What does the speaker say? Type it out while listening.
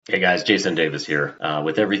Hey guys, Jason Davis here.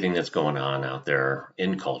 With everything that's going on out there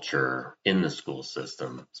in culture, in the school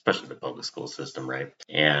system, especially the public school system, right?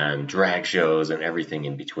 And drag shows and everything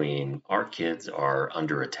in between, our kids are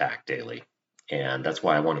under attack daily. And that's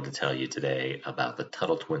why I wanted to tell you today about the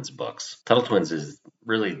Tuttle Twins books. Tuttle Twins is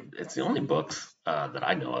really, it's the only books that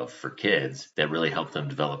I know of for kids that really help them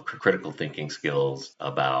develop critical thinking skills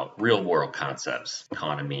about real world concepts,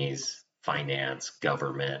 economies, finance,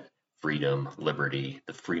 government, freedom, liberty,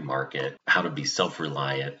 the free market, how to be self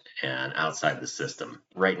reliant and outside the system.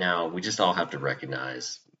 Right now, we just all have to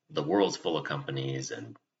recognize the world's full of companies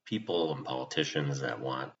and people and politicians that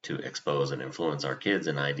want to expose and influence our kids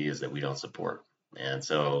in ideas that we don't support. And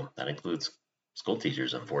so that includes school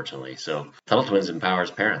teachers, unfortunately. So Tuttle Twins empowers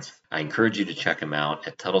parents. I encourage you to check them out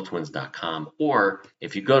at TuttleTwins.com, or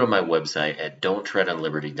if you go to my website at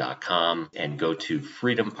don'ttreadonliberty.com and go to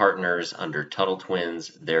Freedom Partners under Tuttle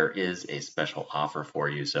Twins, there is a special offer for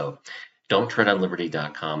you. So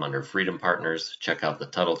don'ttreadonliberty.com under Freedom Partners. Check out the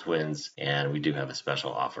Tuttle Twins, and we do have a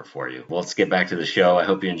special offer for you. Well, let's get back to the show. I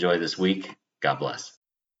hope you enjoy this week. God bless.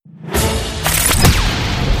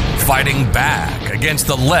 Fighting back against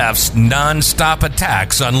the left's nonstop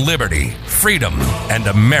attacks on liberty, freedom, and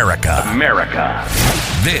America.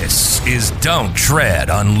 This is Don't Tread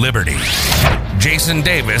on Liberty. Jason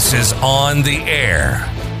Davis is on the air.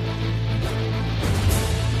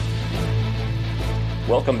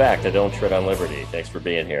 Welcome back to Don't Tread on Liberty. Thanks for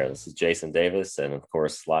being here. This is Jason Davis, and of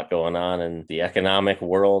course, a lot going on in the economic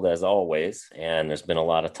world as always. And there's been a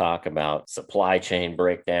lot of talk about supply chain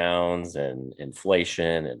breakdowns and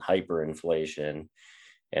inflation and hyperinflation.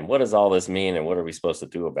 And what does all this mean, and what are we supposed to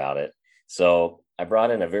do about it? So I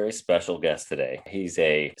brought in a very special guest today. He's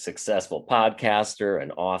a successful podcaster,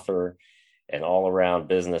 an author, an all-around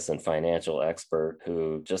business and financial expert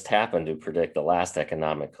who just happened to predict the last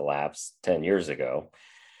economic collapse 10 years ago,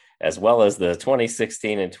 as well as the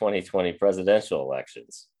 2016 and 2020 presidential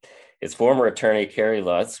elections. It's former attorney Kerry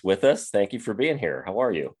Lutz with us. Thank you for being here. How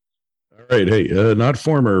are you? All right. Hey, not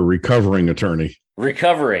former, recovering attorney.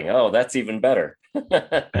 Recovering. Oh, that's even better.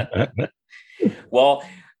 Well,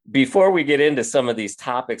 before we get into some of these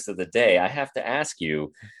topics of the day, I have to ask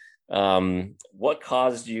you, what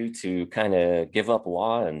caused you to kind of give up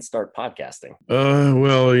law and start podcasting?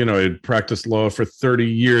 Well, I'd practiced law for 30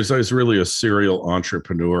 years. I was really a serial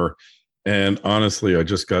entrepreneur. And honestly, I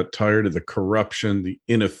just got tired of the corruption, the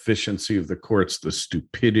inefficiency of the courts, the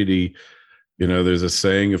stupidity. There's a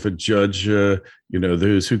saying, if a judge,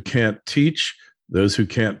 those who can't teach, those who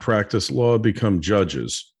can't practice law become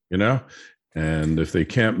judges, and if they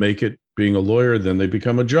can't make it being a lawyer, then they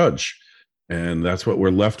become a judge. And that's what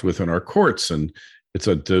we're left with in our courts. And it's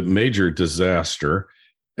a major disaster.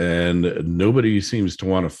 And nobody seems to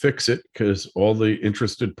want to fix it because all the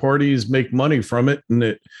interested parties make money from it, and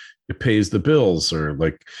it pays the bills. Or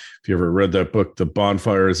like, if you ever read that book, The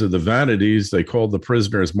Bonfires of the Vanities, they called the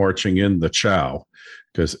prisoners marching in the chow,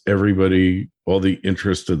 because everybody, all the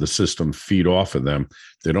interest of the system feed off of them.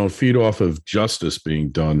 They don't feed off of justice being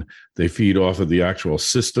done. They feed off of the actual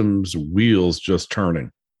system's wheels just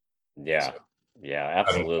turning. Yeah,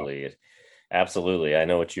 absolutely. Absolutely. I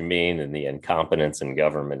know what you mean. And the incompetence in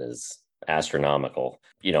government is astronomical.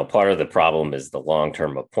 Part of the problem is the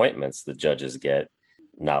long-term appointments the judges get,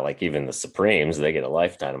 not like even the Supremes, they get a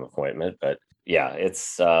lifetime appointment. But yeah,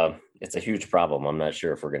 it's a huge problem. I'm not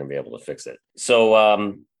sure if we're going to be able to fix it.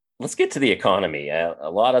 So let's get to the economy. A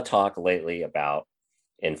lot of talk lately about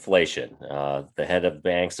inflation. The head of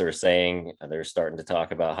banks are saying they're starting to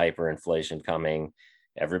talk about hyperinflation coming.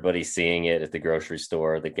 Everybody's seeing it at the grocery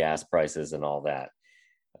store, the gas prices and all that.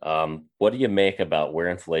 What do you make about where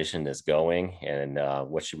inflation is going, and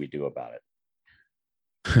what should we do about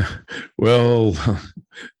it? Well,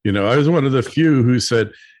 I was one of the few who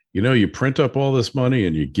said, you print up all this money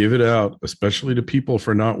and you give it out, especially to people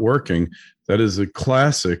for not working. That is a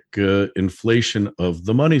classic inflation of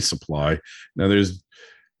the money supply. Now, there's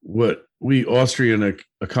what we Austrian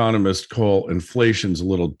economists call inflation's a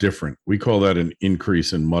little different. We call that an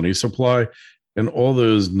increase in money supply. And all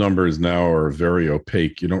those numbers now are very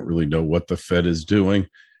opaque. You don't really know what the Fed is doing.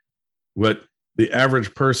 What the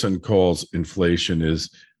average person calls inflation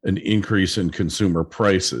is an increase in consumer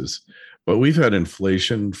prices. But we've had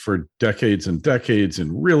inflation for decades and decades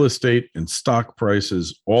in real estate and stock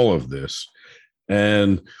prices, all of this.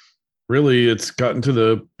 And really, it's gotten to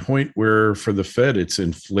the point where for the Fed, it's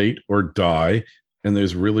inflate or die, and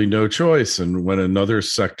there's really no choice. And when another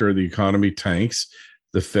sector of the economy tanks,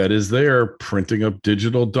 the Fed is there printing up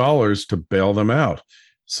digital dollars to bail them out.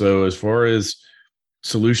 So as far as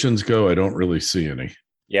solutions go, I don't really see any.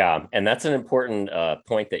 Yeah, and that's an important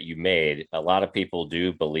point that you made. A lot of people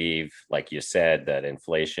do believe, like you said, that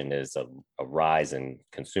inflation is a rise in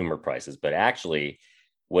consumer prices, but actually,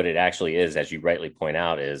 what it actually is, as you rightly point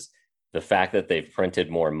out, is the fact that they've printed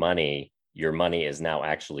more money. Your money is now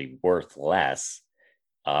actually worth less,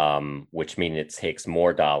 which means it takes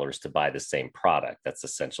more dollars to buy the same product. That's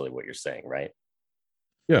essentially what you're saying, right?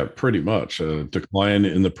 Yeah, pretty much a decline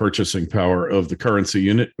in the purchasing power of the currency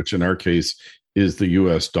unit, which in our case is the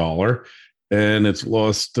US dollar. And it's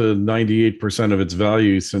lost 98% of its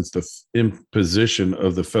value since the imposition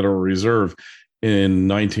of the Federal Reserve in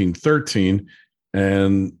 1913.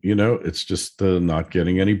 And, it's just not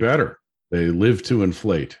getting any better. They live to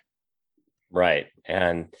inflate. Right.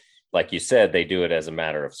 And like you said, they do it as a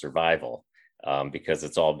matter of survival, because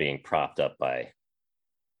it's all being propped up by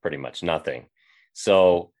pretty much nothing.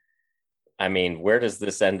 So, I mean, where does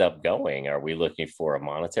this end up going? Are we looking for a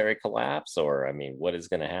monetary collapse, or, I mean, what is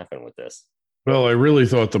going to happen with this? Well, I really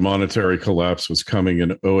thought the monetary collapse was coming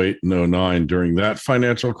in '08 and '09 during that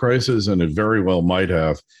financial crisis, and it very well might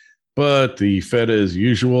have. But the Fed, as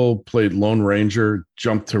usual, played Lone Ranger,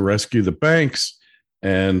 jumped to rescue the banks,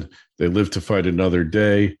 and they lived to fight another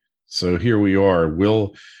day. So here we are.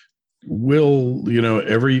 Will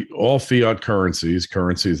all fiat currencies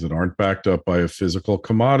that aren't backed up by a physical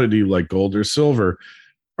commodity like gold or silver,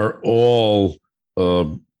 are all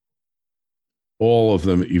of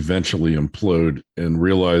them eventually implode and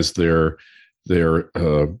realize their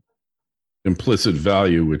implicit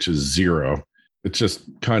value, which is zero. It's just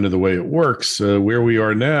kind of the way it works. Where we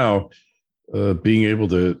are now, being able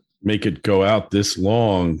to make it go out this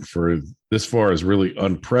long for this far is really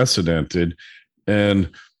unprecedented. And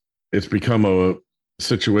it's become a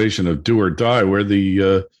situation of do or die, where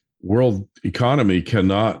the world economy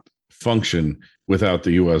cannot function without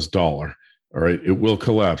the US dollar. All right. It will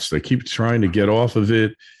collapse. They keep trying to get off of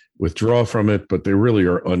it, withdraw from it, but they really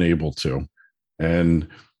are unable to. And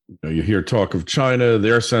you hear talk of China,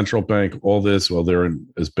 their central bank, all this. Well, they're in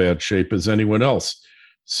as bad shape as anyone else.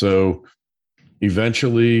 So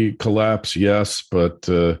eventually collapse, yes, but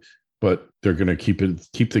they're going to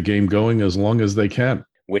keep the game going as long as they can.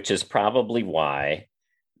 Which is probably why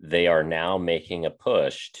they are now making a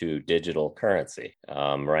push to digital currency,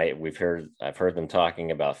 right? I've heard them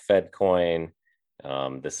talking about FedCoin.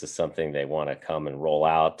 This is something they want to come and roll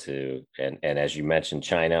out to, and as you mentioned,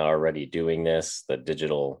 China already doing this, the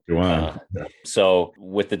digital. So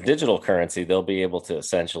with the digital currency, they'll be able to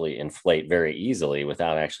essentially inflate very easily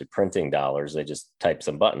without actually printing dollars. They just type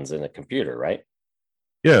some buttons in a computer, right?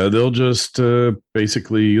 Yeah, they'll just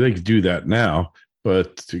basically, they can do that now,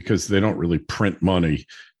 but because they don't really print money,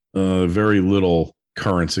 very little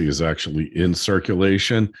currency is actually in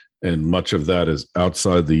circulation, and much of that is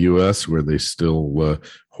outside the U.S., where they still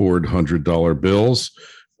hoard $100 bills.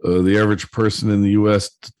 The average person in the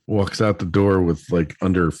U.S. walks out the door with like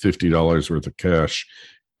under $50 worth of cash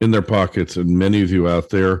in their pockets, and many of you out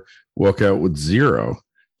there walk out with zero.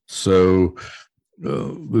 So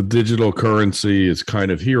the digital currency is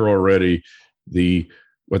kind of here already.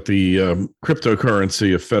 What the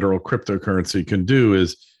cryptocurrency, a federal cryptocurrency, can do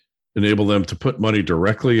is enable them to put money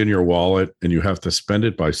directly in your wallet, and you have to spend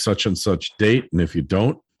it by such and such date. And if you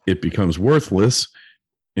don't, it becomes worthless,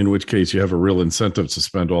 in which case you have a real incentive to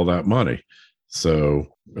spend all that money. So,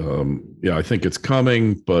 I think it's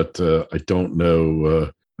coming, but I don't know.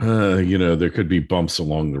 There could be bumps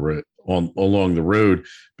along the road,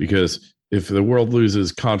 because if the world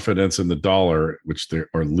loses confidence in the dollar, which they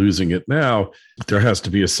are losing it now, there has to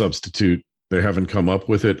be a substitute. They haven't come up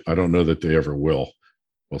with it. I don't know that they ever will.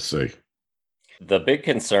 We'll see. The big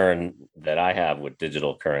concern that I have with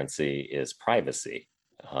digital currency is privacy,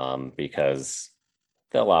 because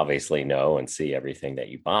they'll obviously know and see everything that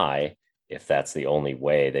you buy, if that's the only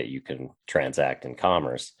way that you can transact in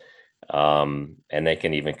commerce. And they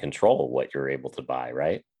can even control what you're able to buy,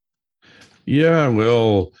 right? Yeah,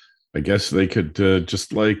 well, I guess they could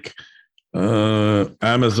just like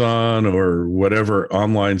Amazon or whatever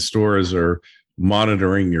online stores are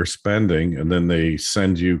monitoring your spending, and then they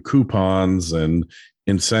send you coupons and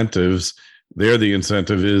incentives. There, the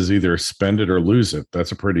incentive is either spend it or lose it.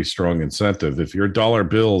 That's a pretty strong incentive. If your dollar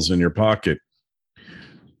bills in your pocket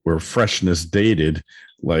were freshness dated,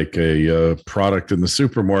 like a product in the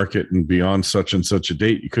supermarket, and beyond such and such a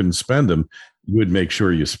date you couldn't spend them, you would make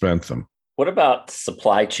sure you spent them. What about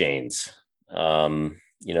supply chains?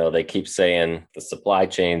 They keep saying the supply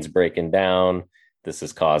chain's breaking down. This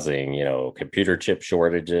is causing, computer chip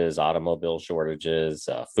shortages, automobile shortages,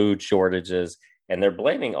 food shortages, and they're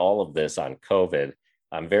blaming all of this on COVID.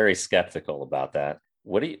 I'm very skeptical about that.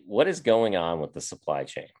 What is going on with the supply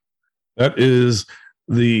chain? That is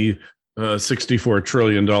the $64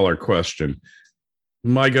 trillion question.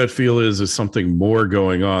 My gut feel is something more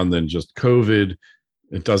going on than just COVID.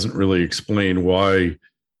 It doesn't really explain why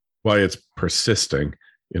it's persisting.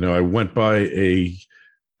 I went by a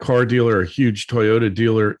car dealer, a huge Toyota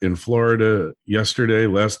dealer in Florida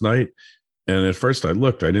last night. And at first I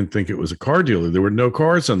looked, I didn't think it was a car dealer. There were no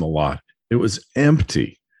cars on the lot. It was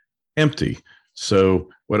empty. So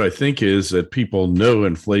what I think is that people know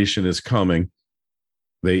inflation is coming.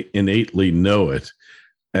 They innately know it.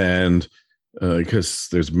 And because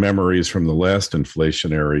there's memories from the last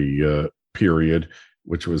inflationary period,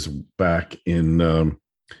 which was back in the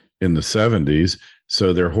 70s.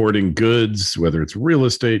 So they're hoarding goods, whether it's real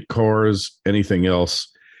estate, cars, anything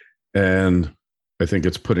else. And I think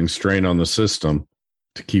it's putting strain on the system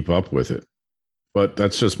to keep up with it. But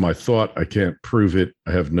that's just my thought. I can't prove it.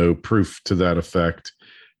 I have no proof to that effect.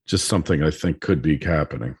 Just something I think could be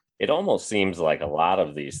happening. It almost seems like a lot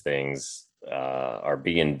of these things are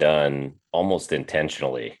being done almost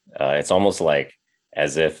intentionally. It's almost like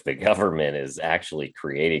as if the government is actually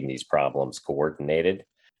creating these problems coordinated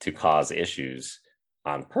to cause issues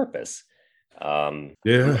on purpose.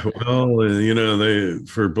 Yeah, well,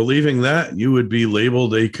 for believing that, you would be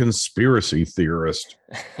labeled a conspiracy theorist.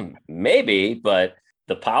 Maybe, but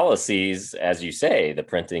the policies, as you say, the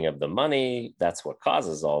printing of the money, that's what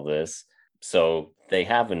causes all this. So they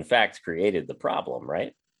have, in fact, created the problem,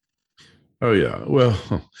 right? Oh, yeah. Well,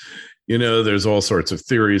 there's all sorts of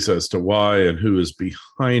theories as to why and who is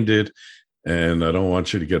behind it. And I don't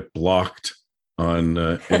want you to get blocked on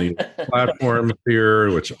any platforms here,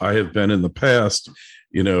 which I have been in the past.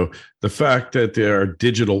 The fact that there are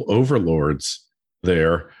digital overlords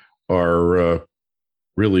there are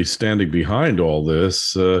really standing behind all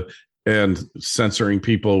this and censoring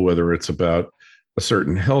people, whether it's about a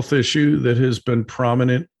certain health issue that has been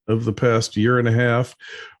prominent of the past year and a half,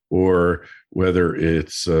 or whether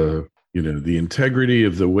it's the integrity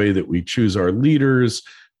of the way that we choose our leaders.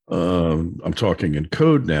 I'm talking in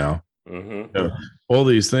code now. Mm-hmm. All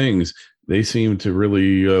these things, they seem to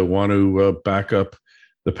really want to back up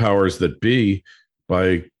the powers that be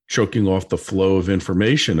by choking off the flow of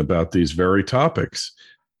information about these very topics.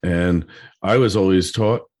 And I was always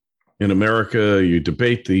taught in America, you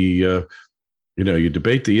debate the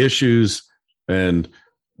issues, and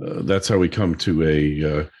that's how we come to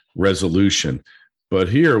a resolution. But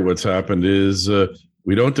here, what's happened is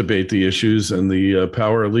we don't debate the issues, and the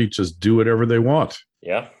power elite just do whatever they want.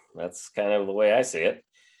 Yeah, that's kind of the way I see it.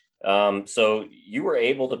 So you were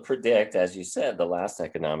able to predict, as you said, the last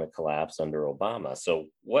economic collapse under Obama. So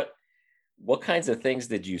what kinds of things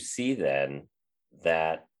did you see then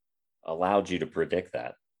that allowed you to predict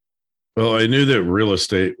that? Well, I knew that real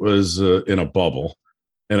estate was in a bubble,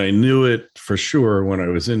 and I knew it for sure when I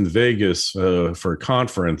was in Vegas for a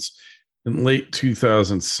conference in late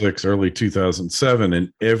 2006, early 2007,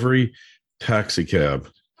 and every taxi cab,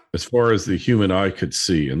 as far as the human eye could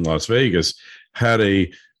see in Las Vegas, had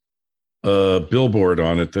a billboard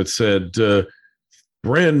on it that said,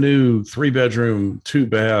 brand new 3-bedroom,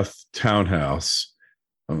 2-bath townhouse,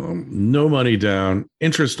 no money down,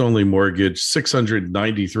 interest-only mortgage,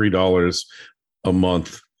 $693 a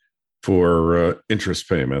month for interest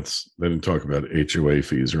payments. They didn't talk about HOA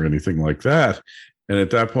fees or anything like that. And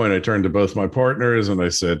at that point, I turned to both my partners and I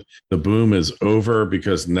said, the boom is over,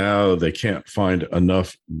 because now they can't find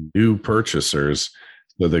enough new purchasers.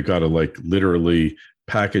 So they got to literally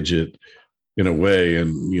package it in a way,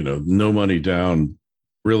 and, no money down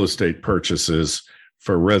real estate purchases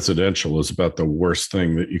for residential is about the worst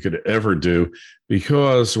thing that you could ever do,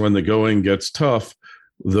 because when the going gets tough,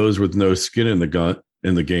 those with no skin in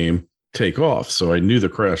the game take off. So I knew the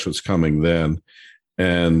crash was coming then.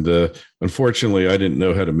 And unfortunately, I didn't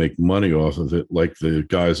know how to make money off of it like the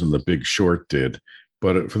guys in The Big Short did.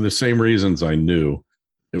 But for the same reasons, I knew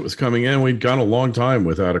it was coming in. We'd gone a long time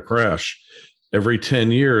without a crash. Every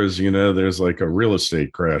 10 years, there's like a real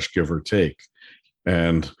estate crash, give or take.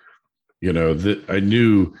 And, I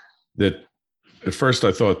knew that at first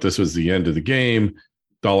I thought this was the end of the game,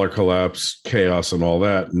 dollar collapse, chaos, and all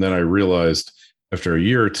that. And then I realized after a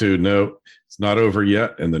year or two, no, it's not over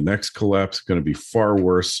yet. And the next collapse is going to be far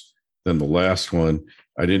worse than the last one.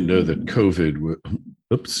 I didn't know that COVID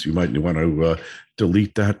oops, you might want to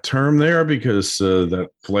delete that term there, because that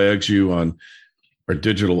flags you on our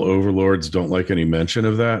digital overlords don't like any mention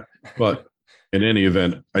of that. But in any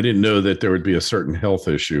event, I didn't know that there would be a certain health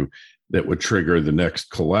issue that would trigger the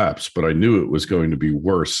next collapse, but I knew it was going to be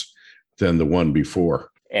worse than the one before.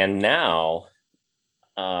 And now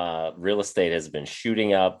real estate has been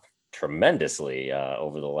shooting up tremendously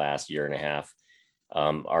over the last year and a half.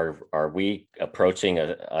 Are we approaching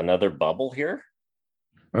another bubble here?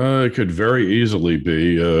 It could very easily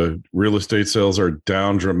be. Real estate sales are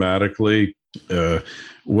down dramatically.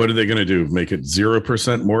 What are they going to do? Make it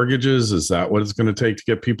 0% mortgages? Is that what it's going to take to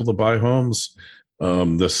get people to buy homes?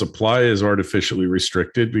 The supply is artificially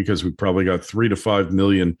restricted because we probably got 3 to 5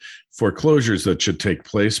 million foreclosures that should take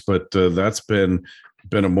place, but that's been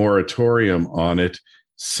a moratorium on it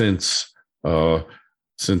since the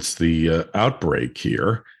outbreak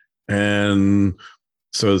here, and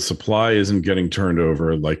so the supply isn't getting turned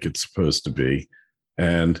over like it's supposed to be,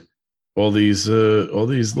 and all these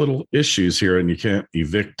little issues here, and you can't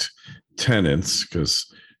evict tenants because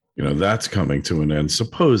that's coming to an end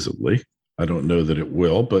supposedly. I don't know that it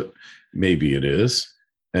will, but maybe it is,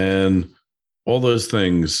 and all those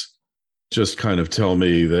things just kind of tell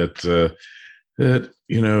me that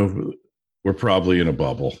we're probably in a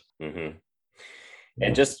bubble. Mm-hmm.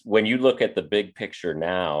 And just when you look at the big picture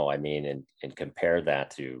now, I mean, and compare that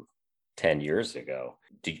to 10 years ago,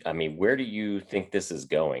 where do you think this is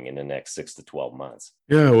going in the next 6 to 12 months?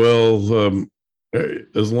 Yeah, well,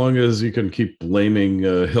 as long as you can keep blaming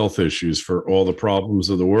health issues for all the problems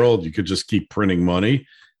of the world, you could just keep printing money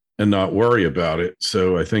and not worry about it.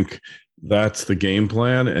 So I think that's the game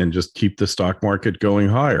plan, and just keep the stock market going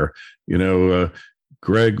higher.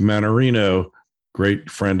 Greg Manarino, great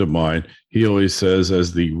friend of mine, he always says,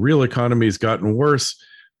 as the real economy has gotten worse,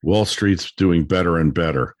 Wall Street's doing better and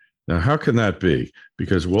better. Now, how can that be?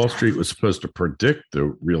 Because Wall Street was supposed to predict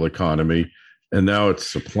the real economy, and now it's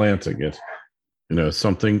supplanting it.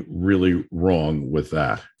 Something really wrong with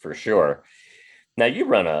that. For sure. Now, you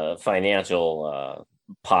run a financial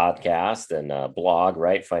podcast and a blog,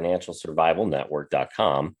 right?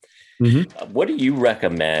 FinancialSurvivalNetwork.com. Mm-hmm. What do you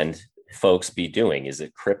recommend folks be doing? Is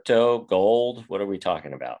it crypto, gold? What are we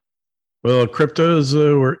talking about? Well, cryptos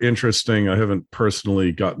were interesting. I haven't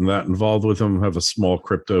personally gotten that involved with them. I have a small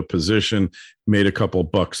crypto position, made a couple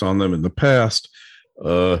bucks on them in the past.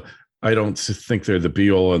 I don't think they're the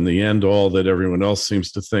be all and the end all that everyone else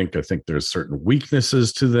seems to think. I think there's certain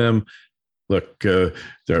weaknesses to them. Look, that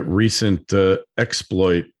recent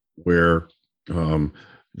exploit where all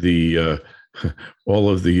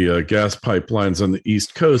of the gas pipelines on the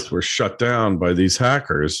East Coast were shut down by these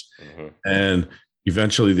hackers, mm-hmm. and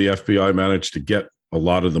eventually the FBI managed to get a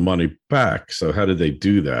lot of the money back. So how did they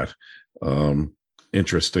do that?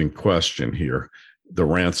 Interesting question here. The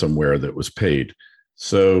ransomware that was paid.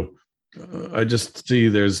 So I just see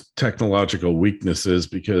there's technological weaknesses,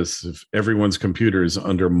 because if everyone's computer is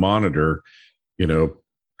under monitor,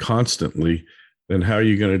 constantly, then how are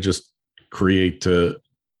you going to just create a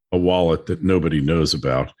wallet that nobody knows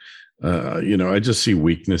about? I just see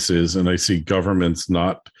weaknesses, and I see governments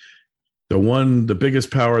not the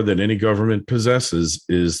biggest power that any government possesses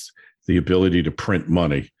is the ability to print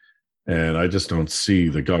money. And I just don't see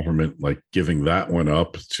the government giving that one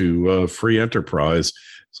up to free enterprise.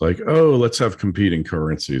 It's like, oh, let's have competing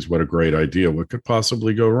currencies. What a great idea. What could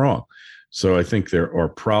possibly go wrong? So I think there are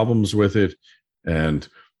problems with it, and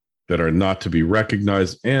that are not to be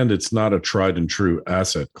recognized. And it's not a tried and true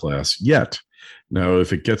asset class yet. Now,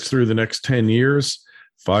 if it gets through the next 10 years,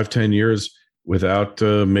 5-10 years, without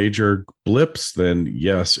major blips, then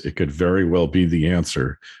yes, it could very well be the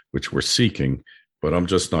answer, which we're seeking. But I'm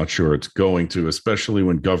just not sure it's going to, especially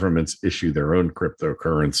when governments issue their own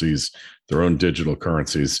cryptocurrencies, their own digital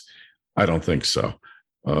currencies. I don't think so.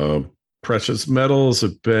 Precious metals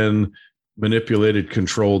have been manipulated,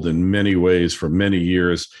 controlled in many ways for many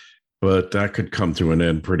years, but that could come to an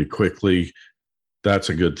end pretty quickly. That's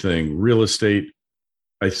a good thing. Real estate,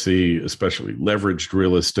 I see, especially leveraged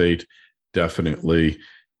real estate, definitely.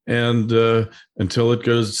 And until it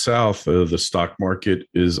goes south, the stock market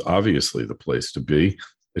is obviously the place to be.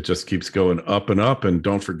 It just keeps going up and up. And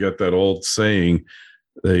don't forget that old saying,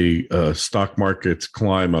 the stock markets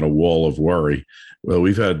climb on a wall of worry. Well,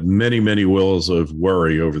 we've had many, many walls of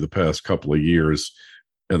worry over the past couple of years,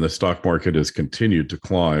 and the stock market has continued to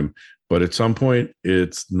climb. But at some point,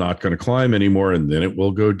 it's not going to climb anymore, and then it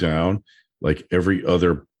will go down like every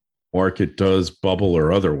other market does, bubble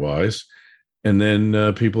or otherwise. And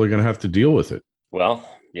then people are going to have to deal with it. Well,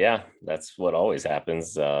 yeah, that's what always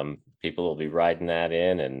happens. People will be riding that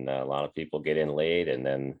in, and a lot of people get in late, and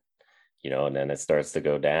then, and then it starts to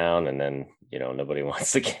go down, and then, nobody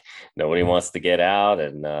wants to get out,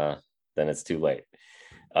 and then it's too late.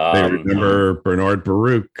 I remember Bernard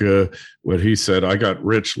Baruch, what he said, I got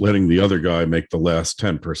rich letting the other guy make the last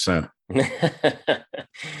 10%.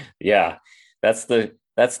 Yeah, that's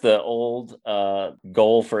the old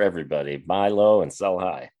goal for everybody: buy low and sell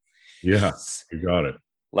high. Yeah, you got it.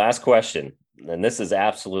 Last question. and this is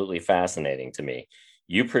absolutely fascinating to me.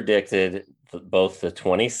 You predicted both the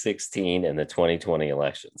 2016 and the 2020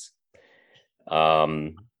 elections.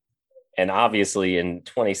 And obviously in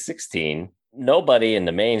 2016, nobody in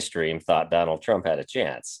the mainstream thought Donald Trump had a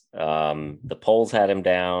chance. The polls had him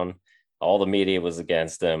down. All the media was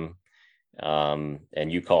against him. And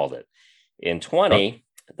you called it. In 20,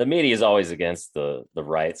 the media is always against the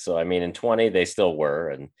right. So, I mean, in 20, they still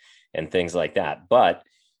were and things like that. But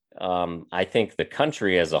I think the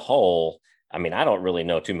country as a whole, I mean, I don't really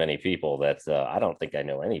know too many people that I don't think I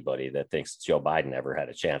know anybody that thinks Joe Biden ever had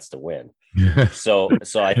a chance to win. So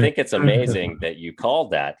I think it's amazing that you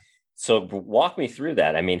called that. So walk me through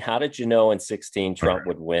that. I mean, how did you know in 16 Trump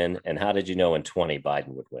would win, and how did you know in 20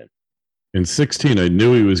 Biden would win? In 16, I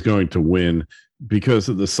knew he was going to win because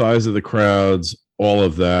of the size of the crowds, all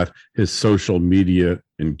of that, his social media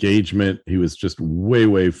engagement. He was just way,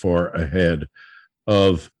 way far ahead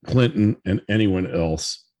of Clinton and anyone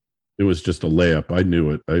else. It was just a layup. I knew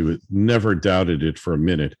it. I never doubted it for a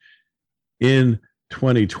minute. In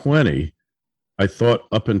 2020, I thought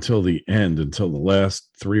up until the end, until the last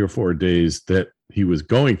 3 or 4 days, that he was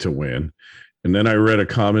going to win. And then I read a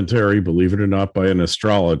commentary, believe it or not, by an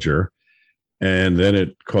astrologer. And then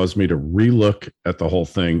it caused me to relook at the whole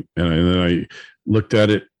thing. And then I looked at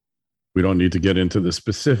it. We don't need to get into the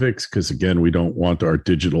specifics because, again, we don't want our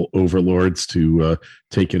digital overlords to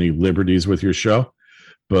take any liberties with your show.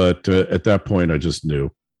 But at that point, I just knew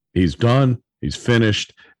he's done, he's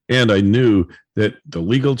finished. And I knew that the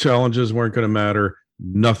legal challenges weren't going to matter.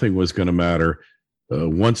 Nothing was going to matter.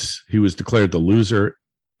 Once he was declared the loser,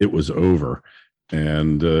 it was over.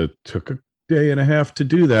 And took a day and a half to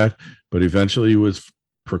do that. But eventually he was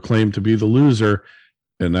proclaimed to be the loser.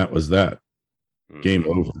 And that was that. Game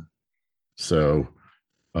over. So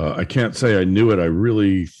I can't say I knew it. I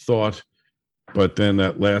really thought. But then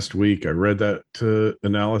that last week, I read that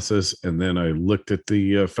analysis, and then I looked at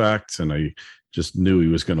the facts, and I just knew he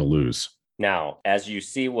was going to lose. Now, as you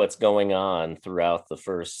see what's going on throughout the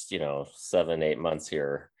first, 7-8 months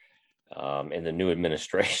here in the new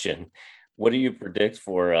administration, what do you predict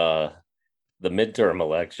for the midterm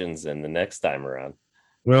elections and the next time around?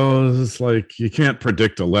 Well, it's like you can't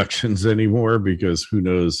predict elections anymore because who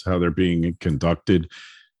knows how they're being conducted,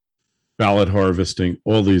 ballot harvesting,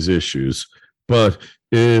 all these issues. But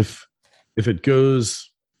if it goes,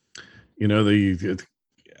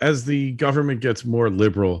 as the government gets more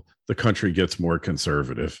liberal, the country gets more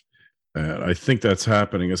conservative. And I think that's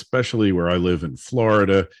happening, especially where I live in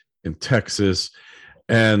Florida, in Texas.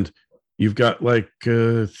 And you've got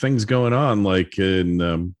things going on, like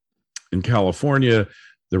in California,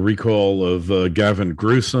 the recall of Gavin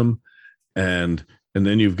Newsom, and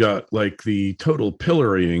then you've got the total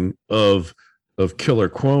pillorying of Killer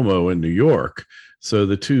Cuomo in New York. So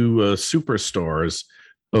the two superstars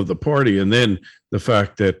of the party, and then the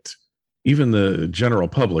fact that even the general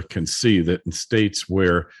public can see that in states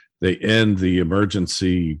where they end the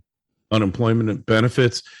emergency unemployment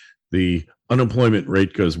benefits, the unemployment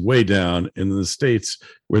rate goes way down. And in the states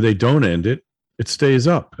where they don't end it, it stays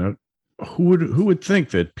up. Now, who would think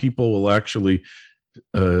that people will actually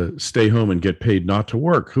stay home and get paid not to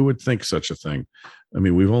work? Who would think such a thing? I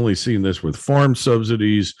mean, we've only seen this with farm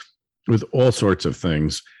subsidies, with all sorts of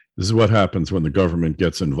things. This is what happens when the government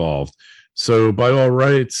gets involved. So by all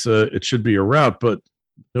rights, it should be a rout, but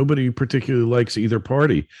nobody particularly likes either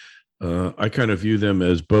party. I kind of view them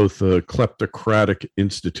as both kleptocratic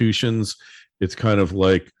institutions. It's kind of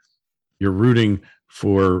like you're rooting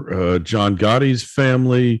for John Gotti's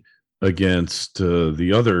family against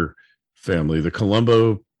the other family, the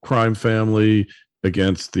Colombo crime family,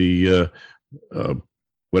 against the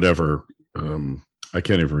I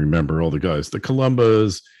can't even remember all the guys, the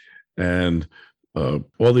Columbus and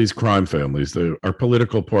all these crime families. Our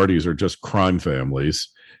political parties are just crime families,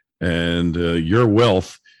 and your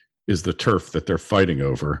wealth is the turf that they're fighting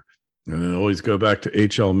over. And I always go back to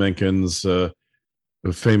H.L. Mencken's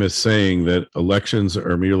famous saying that elections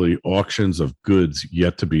are merely auctions of goods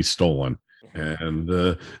yet to be stolen.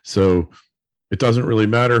 And so it doesn't really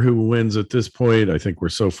matter who wins at this point. I think we're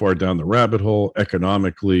so far down the rabbit hole,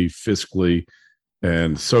 economically, fiscally,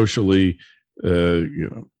 and socially.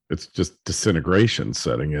 It's just disintegration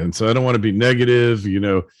setting in. So I don't want to be negative.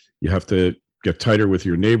 You have to get tighter with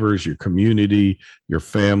your neighbors, your community, your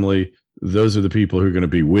family. Those are the people who are going to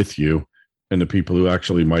be with you, and the people who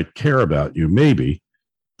actually might care about you, maybe,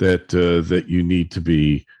 that you need to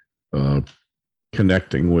be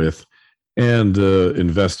connecting with, and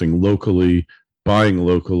investing locally, buying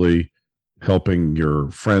locally, helping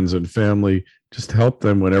your friends and family. Just help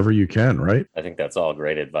them whenever you can, right? I think that's all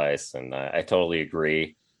great advice, and I totally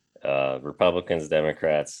agree. Republicans,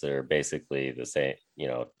 Democrats, they're basically the same,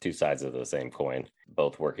 two sides of the same coin,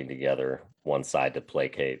 both working together, one side to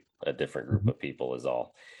placate a different group of people is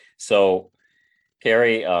all. So,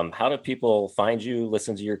 Kerry, how do people find you,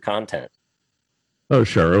 listen to your content? Oh,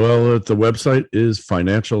 sure. Well, the website is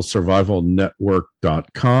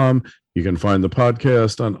financialsurvivalnetwork.com. You can find the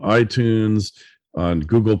podcast on iTunes, on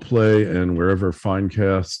Google Play, and wherever fine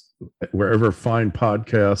podcasts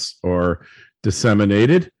are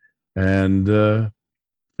disseminated. And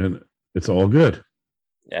it's all good.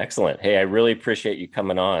 Excellent. Hey, I really appreciate you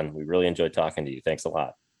coming on. We really enjoyed talking to you. Thanks a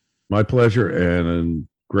lot. My pleasure, and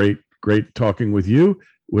great talking with you.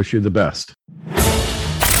 Wish you the best.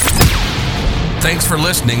 Thanks for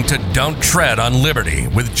listening to Don't Tread on Liberty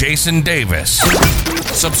with Jason Davis.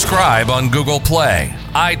 Subscribe on Google Play,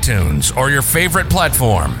 iTunes, or your favorite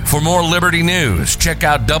platform. For more Liberty news, check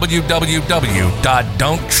out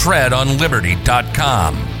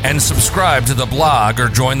www.don'ttreadonliberty.com and subscribe to the blog or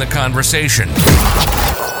join the conversation.